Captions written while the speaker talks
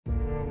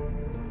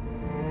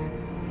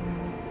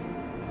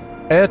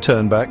Air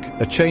Turnback,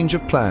 A Change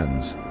of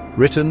Plans,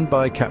 written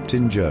by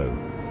Captain Joe.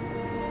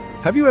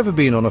 Have you ever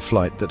been on a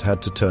flight that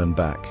had to turn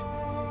back?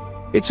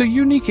 It's a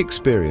unique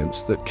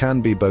experience that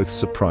can be both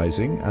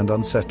surprising and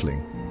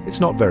unsettling. It's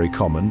not very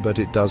common, but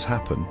it does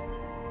happen.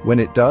 When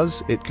it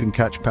does, it can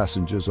catch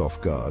passengers off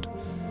guard.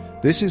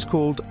 This is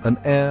called an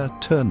air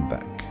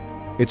turnback.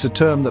 It's a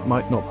term that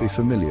might not be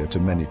familiar to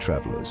many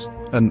travelers.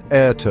 An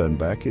air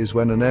turnback is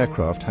when an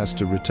aircraft has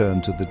to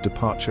return to the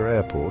departure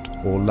airport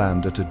or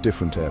land at a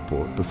different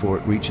airport before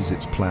it reaches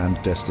its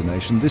planned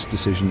destination. This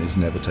decision is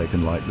never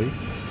taken lightly.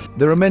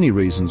 There are many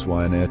reasons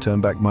why an air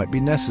turnback might be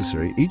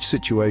necessary. Each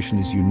situation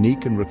is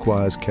unique and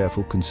requires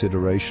careful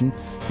consideration.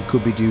 It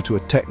could be due to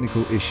a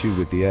technical issue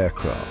with the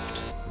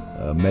aircraft,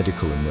 a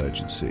medical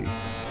emergency,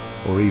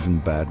 or even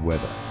bad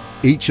weather.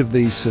 Each of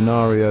these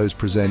scenarios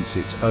presents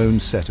its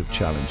own set of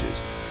challenges.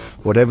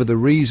 Whatever the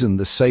reason,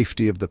 the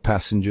safety of the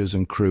passengers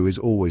and crew is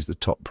always the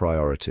top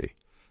priority.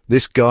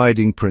 This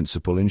guiding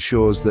principle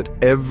ensures that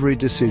every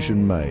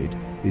decision made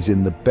is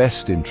in the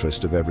best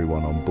interest of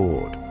everyone on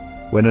board.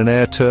 When an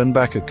air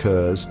turnback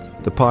occurs,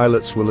 the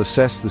pilots will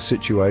assess the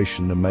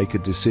situation and make a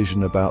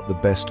decision about the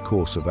best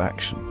course of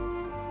action.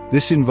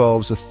 This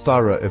involves a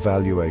thorough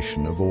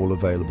evaluation of all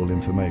available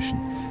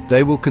information.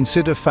 They will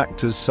consider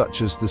factors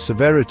such as the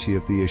severity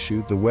of the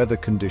issue, the weather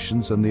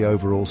conditions, and the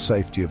overall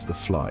safety of the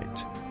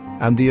flight,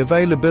 and the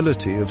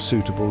availability of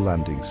suitable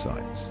landing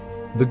sites.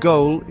 The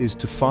goal is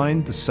to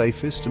find the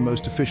safest and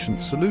most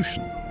efficient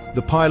solution.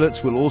 The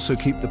pilots will also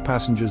keep the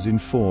passengers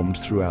informed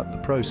throughout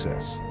the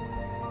process.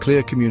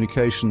 Clear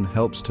communication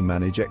helps to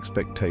manage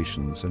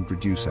expectations and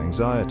reduce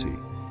anxiety.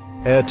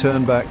 Air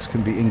turnbacks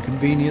can be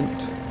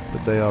inconvenient,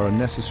 but they are a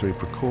necessary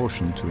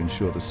precaution to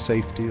ensure the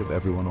safety of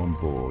everyone on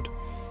board.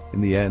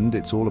 In the end,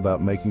 it's all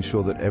about making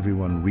sure that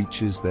everyone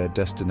reaches their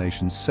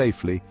destination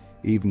safely,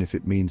 even if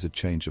it means a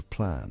change of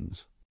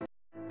plans.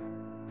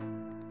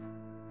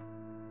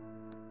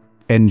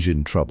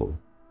 Engine trouble,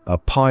 a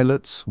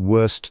pilot's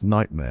worst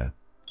nightmare.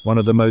 One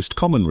of the most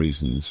common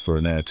reasons for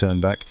an air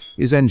turnback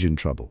is engine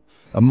trouble.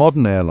 A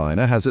modern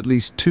airliner has at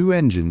least 2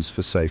 engines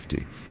for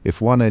safety.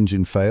 If one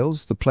engine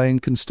fails, the plane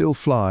can still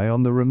fly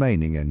on the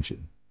remaining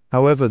engine.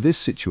 However, this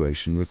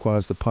situation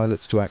requires the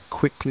pilots to act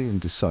quickly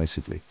and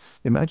decisively.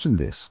 Imagine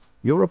this.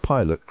 You're a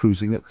pilot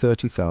cruising at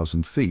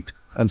 30,000 feet,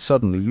 and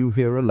suddenly you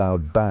hear a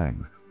loud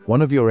bang.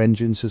 One of your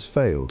engines has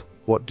failed.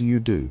 What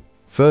do?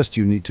 First,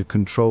 you need to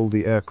control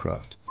the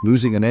aircraft.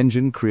 Losing an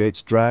engine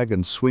creates drag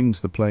and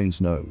swings the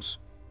plane's nose.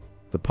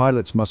 The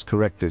pilots must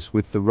correct this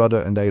with the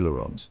rudder and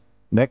ailerons.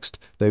 Next,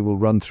 they will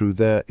run through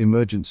their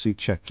emergency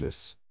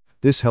checklists.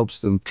 This helps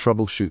them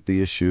troubleshoot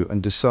the issue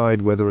and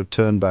decide whether a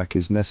turnback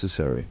is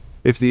necessary.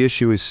 If the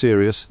issue is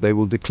serious, they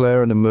will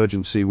declare an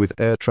emergency with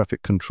air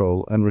traffic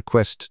control and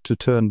request to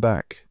turn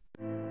back.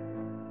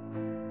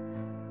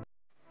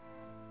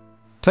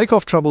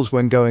 Takeoff troubles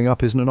when going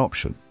up isn't an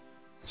option.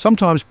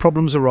 Sometimes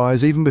problems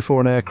arise even before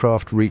an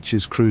aircraft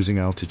reaches cruising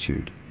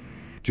altitude.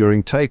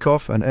 During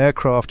takeoff, an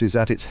aircraft is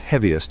at its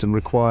heaviest and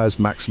requires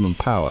maximum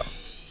power.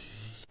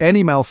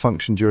 Any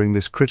malfunction during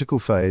this critical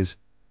phase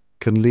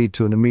can lead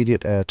to an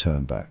immediate air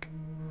turnback.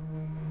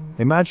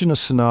 Imagine a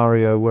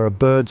scenario where a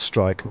bird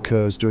strike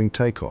occurs during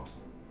takeoff.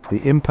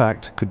 The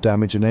impact could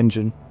damage an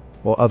engine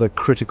or other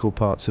critical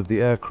parts of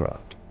the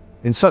aircraft.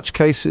 In such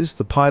cases,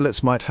 the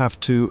pilots might have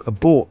to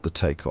abort the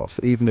takeoff,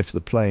 even if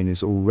the plane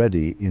is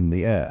already in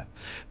the air.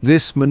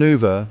 This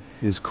maneuver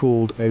is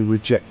called a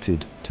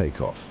rejected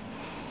takeoff.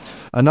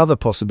 Another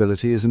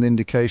possibility is an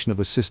indication of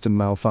a system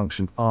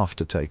malfunction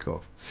after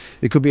takeoff.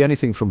 It could be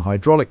anything from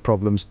hydraulic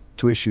problems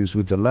to issues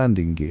with the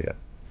landing gear.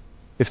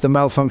 If the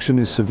malfunction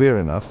is severe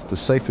enough, the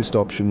safest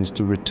option is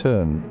to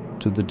return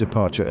to the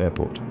departure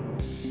airport.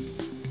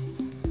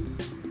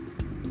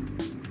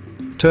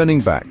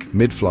 Turning back,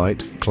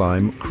 mid-flight,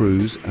 climb,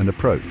 cruise, and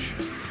approach.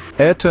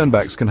 Air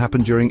turnbacks can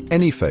happen during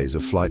any phase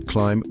of flight,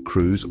 climb,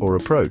 cruise, or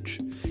approach.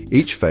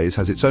 Each phase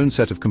has its own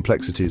set of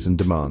complexities and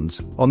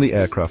demands on the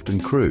aircraft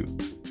and crew.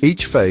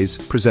 Each phase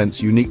presents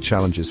unique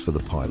challenges for the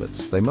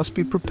pilots. They must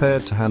be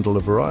prepared to handle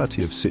a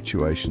variety of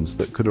situations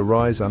that could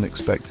arise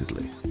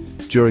unexpectedly.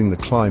 During the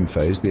climb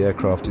phase, the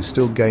aircraft is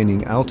still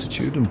gaining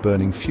altitude and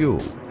burning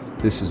fuel.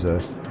 This is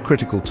a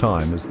critical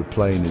time as the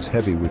plane is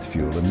heavy with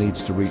fuel and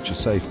needs to reach a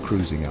safe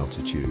cruising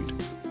altitude.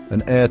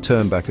 An air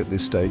turnback at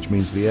this stage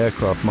means the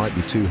aircraft might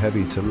be too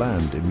heavy to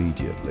land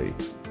immediately.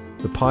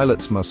 The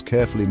pilots must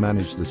carefully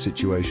manage the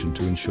situation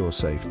to ensure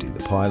safety.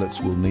 The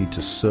pilots will need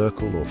to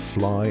circle or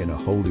fly in a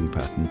holding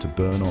pattern to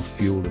burn off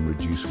fuel and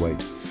reduce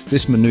weight.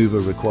 This maneuver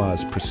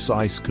requires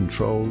precise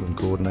control and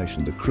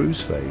coordination. The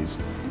cruise phase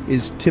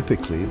is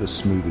typically the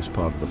smoothest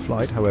part of the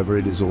flight. However,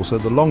 it is also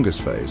the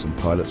longest phase, and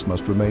pilots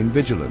must remain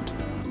vigilant.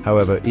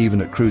 However,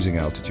 even at cruising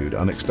altitude,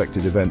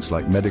 unexpected events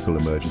like medical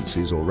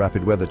emergencies or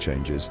rapid weather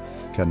changes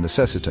can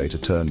necessitate a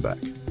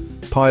turnback.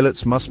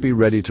 Pilots must be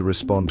ready to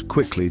respond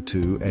quickly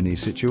to any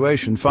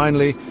situation.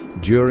 Finally,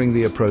 during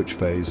the approach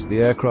phase,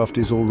 the aircraft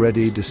is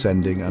already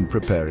descending and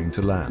preparing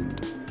to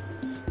land.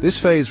 This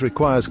phase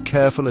requires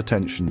careful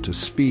attention to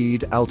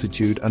speed,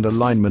 altitude, and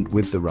alignment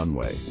with the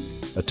runway.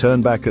 A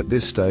turnback at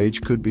this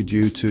stage could be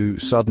due to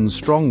sudden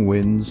strong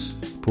winds,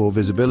 poor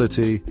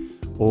visibility,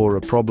 or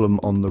a problem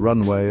on the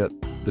runway at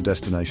the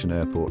destination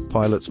airport.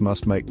 Pilots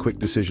must make quick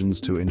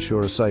decisions to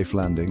ensure a safe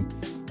landing.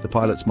 The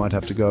pilots might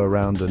have to go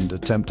around and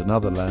attempt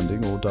another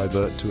landing or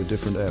divert to a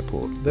different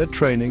airport. Their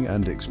training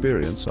and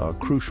experience are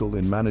crucial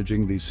in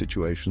managing these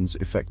situations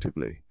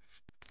effectively.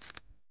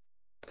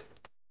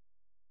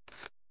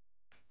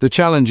 The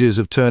challenges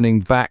of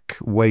turning back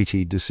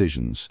weighty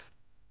decisions.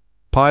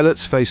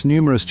 Pilots face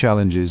numerous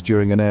challenges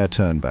during an air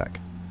turnback.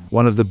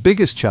 One of the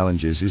biggest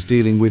challenges is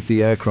dealing with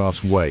the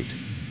aircraft's weight.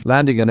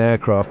 Landing an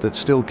aircraft that's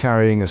still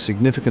carrying a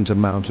significant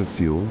amount of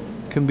fuel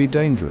can be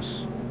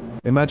dangerous.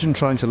 Imagine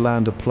trying to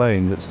land a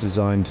plane that's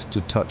designed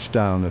to touch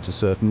down at a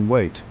certain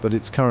weight, but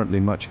it's currently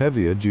much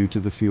heavier due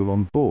to the fuel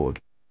on board.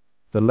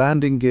 The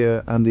landing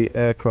gear and the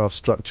aircraft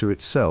structure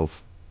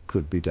itself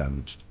could be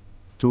damaged.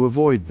 To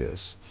avoid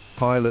this,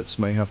 pilots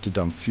may have to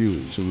dump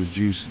fuel to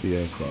reduce the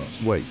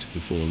aircraft's weight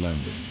before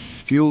landing.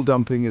 Fuel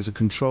dumping is a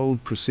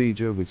controlled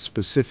procedure with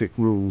specific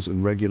rules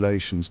and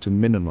regulations to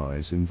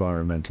minimize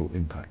environmental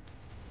impact.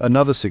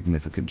 Another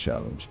significant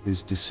challenge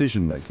is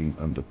decision-making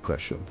under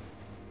pressure.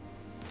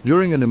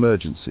 During an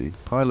emergency,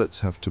 pilots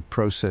have to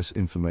process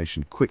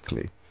information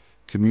quickly,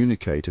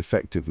 communicate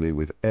effectively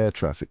with air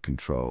traffic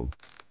control,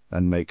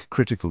 and make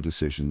critical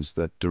decisions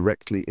that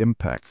directly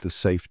impact the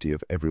safety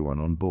of everyone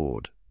on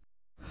board.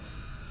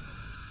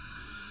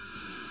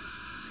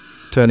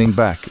 Turning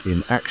back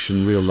in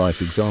action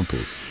real-life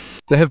examples.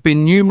 There have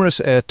been numerous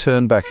air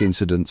turnback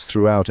incidents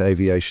throughout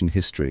aviation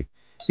history,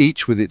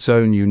 each with its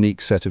own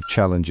unique set of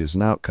challenges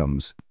and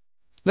outcomes.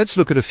 Let's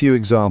look at a few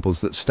examples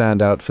that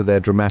stand out for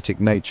their dramatic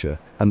nature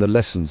and the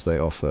lessons they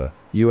offer.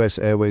 US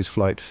Airways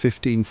Flight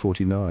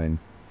 1549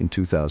 in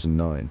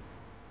 2009.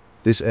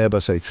 This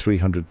Airbus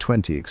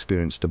A320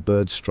 experienced a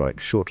bird strike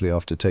shortly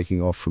after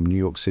taking off from New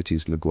York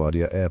City's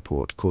LaGuardia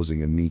Airport,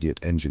 causing immediate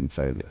engine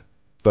failure.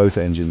 Both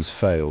engines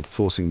failed,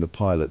 forcing the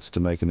pilots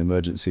to make an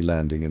emergency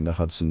landing in the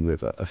Hudson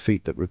River, a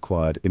feat that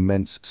required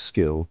immense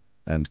skill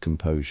and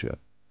composure.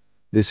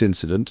 This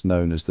incident,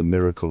 known as the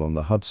Miracle on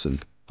the Hudson,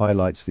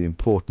 highlights the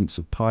importance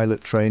of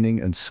pilot training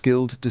and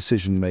skilled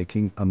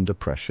decision-making under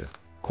pressure.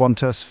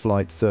 Qantas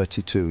Flight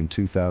 32 in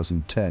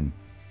 2010.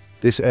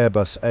 This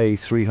Airbus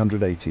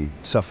A380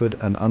 suffered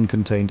an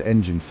uncontained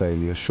engine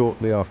failure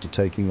shortly after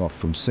taking off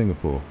from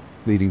Singapore,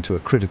 leading to a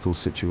critical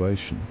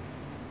situation.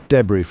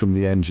 Debris from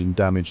the engine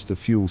damaged the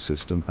fuel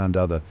system and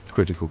other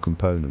critical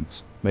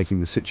components, making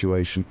the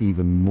situation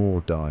even more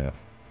dire.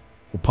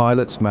 The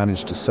pilots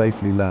managed to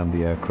safely land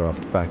the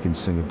aircraft back in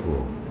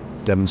Singapore,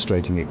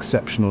 demonstrating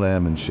exceptional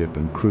airmanship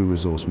and crew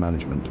resource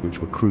management, which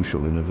were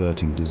crucial in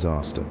averting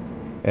disaster.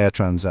 Air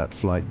Transat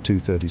Flight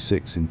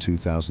 236 in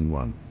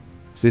 2001.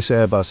 This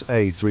Airbus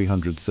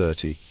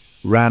A330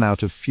 ran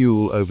out of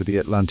fuel over the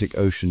Atlantic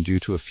Ocean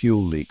due to a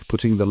fuel leak,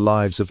 putting the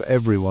lives of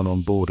everyone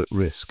on board at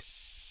risk.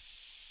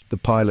 The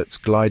pilots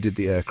glided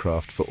the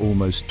aircraft for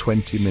almost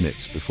 20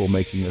 minutes before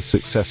making a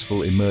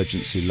successful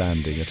emergency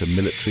landing at a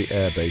military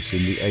airbase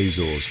in the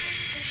Azores,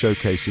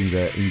 showcasing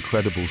their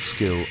incredible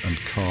skill and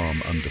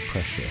calm under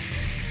pressure.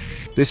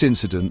 This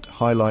incident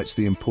highlights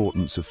the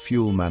importance of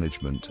fuel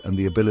management and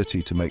the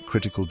ability to make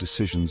critical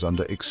decisions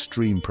under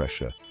extreme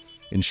pressure,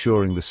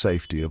 ensuring the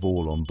safety of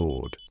all on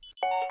board.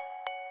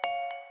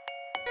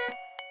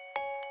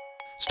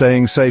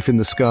 Staying safe in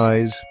the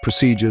skies,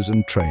 procedures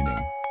and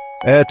training.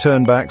 Air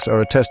turnbacks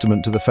are a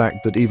testament to the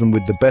fact that even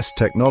with the best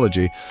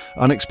technology,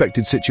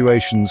 unexpected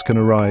situations can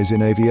arise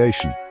in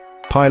aviation.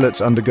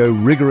 Pilots undergo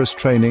rigorous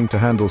training to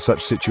handle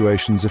such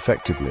situations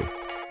effectively.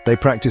 They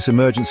practice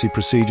emergency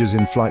procedures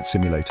in flight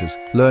simulators,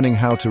 learning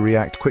how to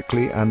react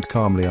quickly and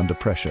calmly under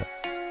pressure.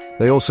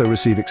 They also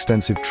receive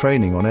extensive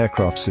training on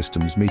aircraft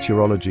systems,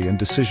 meteorology and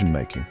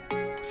decision-making.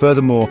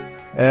 Furthermore,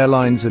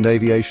 airlines and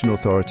aviation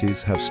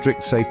authorities have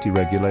strict safety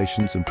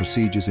regulations and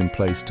procedures in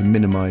place to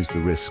minimize the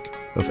risk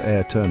of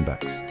air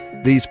turnbacks.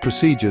 These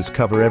procedures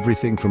cover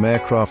everything from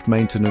aircraft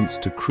maintenance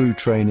to crew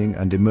training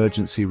and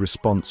emergency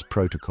response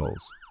protocols.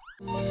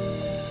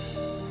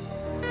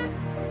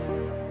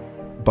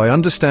 By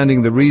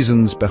understanding the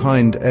reasons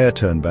behind air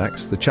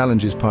turnbacks, the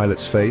challenges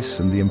pilots face,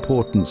 and the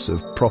importance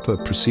of proper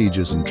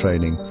procedures and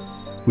training,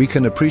 we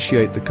can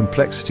appreciate the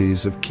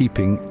complexities of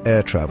keeping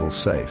air travel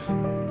safe.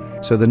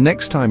 So the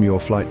next time your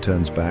flight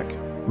turns back,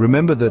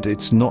 remember that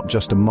it's not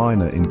just a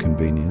minor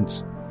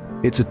inconvenience.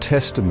 It's a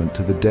testament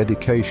to the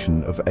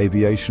dedication of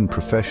aviation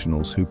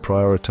professionals who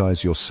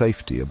prioritize your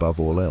safety above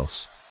all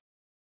else.